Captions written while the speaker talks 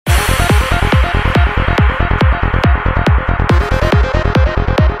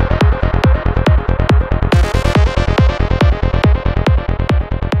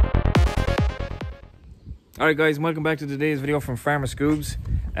Alright guys, welcome back to today's video from Farmer Scoobs.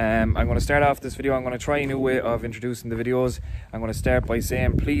 I'm going to start off this video. I'm going to try a new way of introducing the videos. I'm going to start by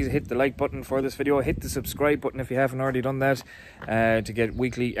saying please hit the like button for this video, hit the subscribe button if you haven't already done that, to get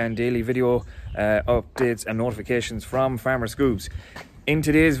weekly and daily video updates and notifications from Farmer Scoobs. In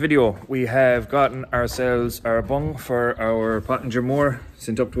today's video we have gotten ourselves our bung for our pottinger mower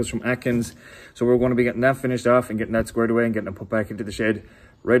sent up to us from Atkins, so we're going to be getting that finished off and getting that squared away and getting it put back into the shed,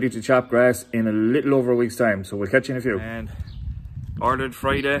 ready to chop grass in a little over a week's time. So we'll catch you in a few. And ordered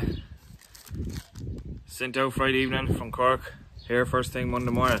Friday, sent out Friday evening from Cork, here first thing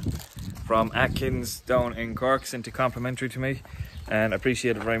Monday morning from Atkins down in Cork, sent it complimentary to me and I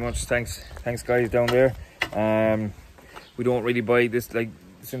appreciate it very much. Thanks guys down there. We don't really buy this, like,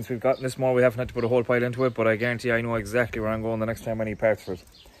 since we've gotten this mower we haven't had to put a whole pile into it, but I guarantee I know exactly where I'm going the next time I need parts for it.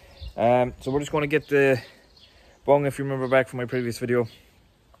 So we're just going to get the bung. If you remember back from my previous video,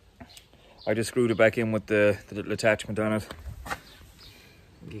 I just screwed it back in with the little attachment on it.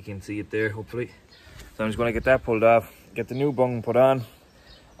 You can see it there, hopefully. So I'm just going to get that pulled off, get the new bung put on,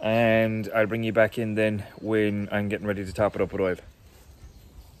 and I'll bring you back in then when I'm getting ready to top it up with oil.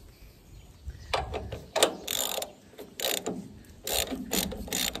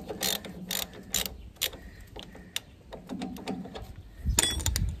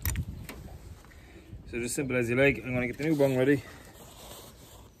 So just simple as you like. I'm going to get the new bung ready.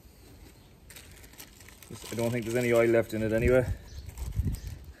 I don't think there's any oil left in it anyway.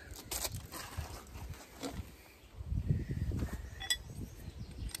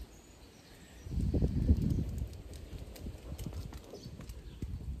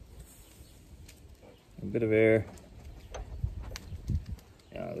 A bit of air.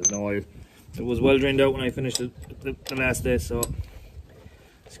 Yeah, there's no oil. It was well drained out when I finished it the last day, so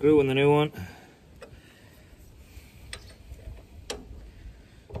screw in the new one.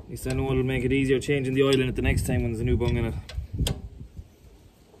 At least I know it'll make it easier changing the oil in it the next time when there's a new bung in it.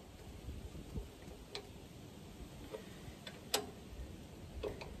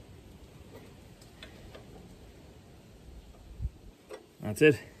 That's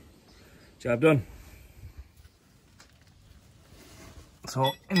it. Job done.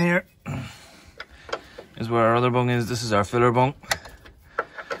 So in here is where our other bung is. This is our filler bung.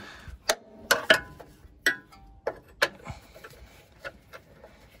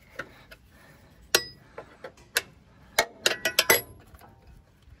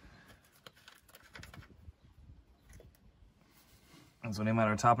 It's only a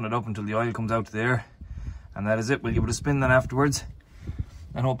matter of topping it up until the oil comes out to there, and that is it. We'll give it a spin then afterwards,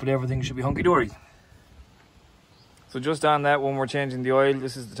 and hopefully everything should be hunky-dory. So just on that, when we're changing the oil,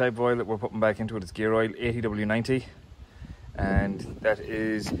 this is the type of oil that we're putting back into it. It's gear oil, 80W90, and that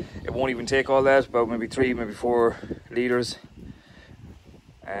is, it won't even take all that, about maybe 3, maybe 4 litres.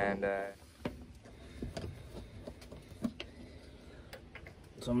 And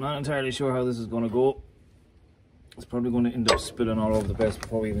so I'm not entirely sure how this is going to go. It's probably going to end up spilling all over the place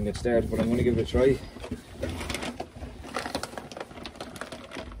before we even get started, but I'm going to give it a try.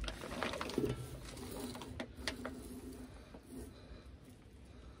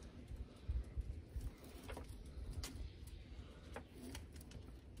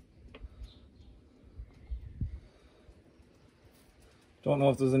 Don't know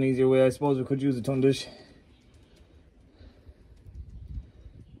if there's an easier way. I suppose we could use a ton dish.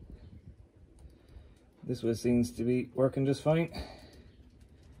 This way seems to be working just fine.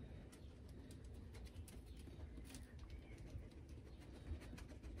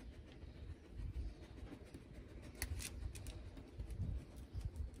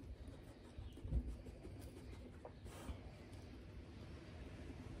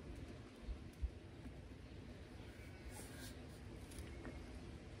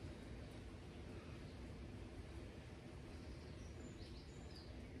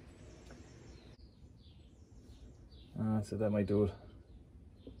 So that might do it.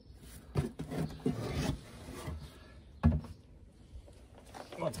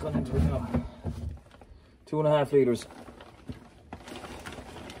 What's gone into it now? 2.5 litres.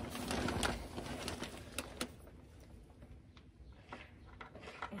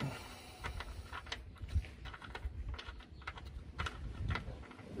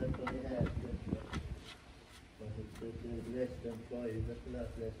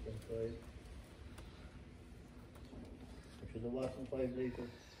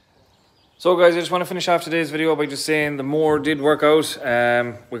 So guys, I just want to finish off today's video by just saying the mower did work out.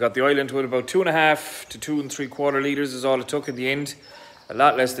 We got the oil into it, about 2.5 to 2 3/4 litres is all it took in the end. A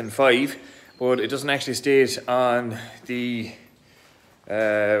lot less than 5, but it doesn't actually state on the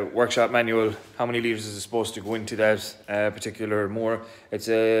workshop manual, how many litres is supposed to go into that particular mower. It's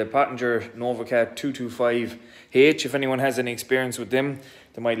a Pottinger Novacat 225H. If anyone has any experience with them,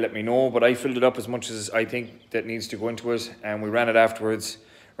 they might let me know, but I filled it up as much as I think that needs to go into it, and we ran it afterwards.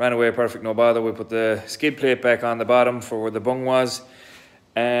 Ran away perfect, no bother. We put the skid plate back on the bottom for where the bung was,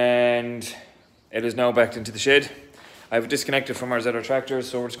 and it is now backed into the shed. I've disconnected from our Zetter tractor,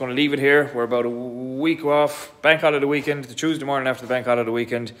 so we're just going to leave it here. We're about a week off, bank holiday weekend, the Tuesday morning after the bank holiday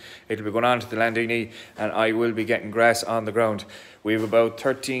weekend. It'll be going on to the Landini, and I will be getting grass on the ground. We have about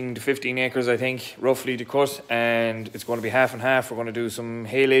 13 to 15 acres, I think, roughly to cut, and it's going to be half and half. We're going to do some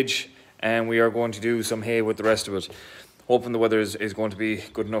haylage, and we are going to do some hay with the rest of it. Hoping the weather is going to be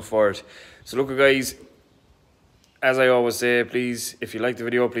good enough for it. So look, guys, as I always say, please, if you like the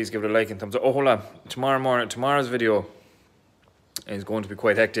video, please give it a like and thumbs up. Oh, hold on. Tomorrow's video is going to be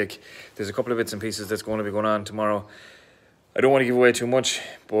quite hectic. There's a couple of bits and pieces that's going to be going on tomorrow. I don't want to give away too much,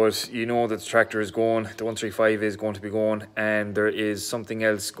 but you know that the tractor is going, the 135 is going to be going, and there is something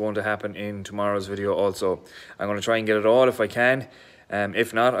else going to happen in tomorrow's video also. I'm going to try and get it all if I can.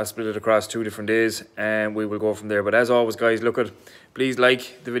 If not, I'll split it across 2 different days, and we will go from there. But as always, guys, look at, please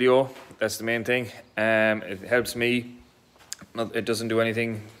like the video. That's the main thing. It helps me. It doesn't do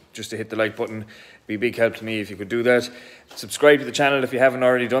anything just to hit the like button. It'd be a big help to me if you could do that. Subscribe to the channel if you haven't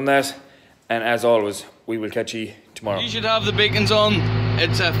already done that. And as always, we will catch you tomorrow. You should have the beacons on.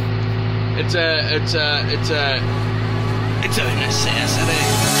 It's a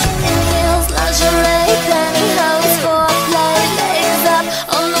necessity.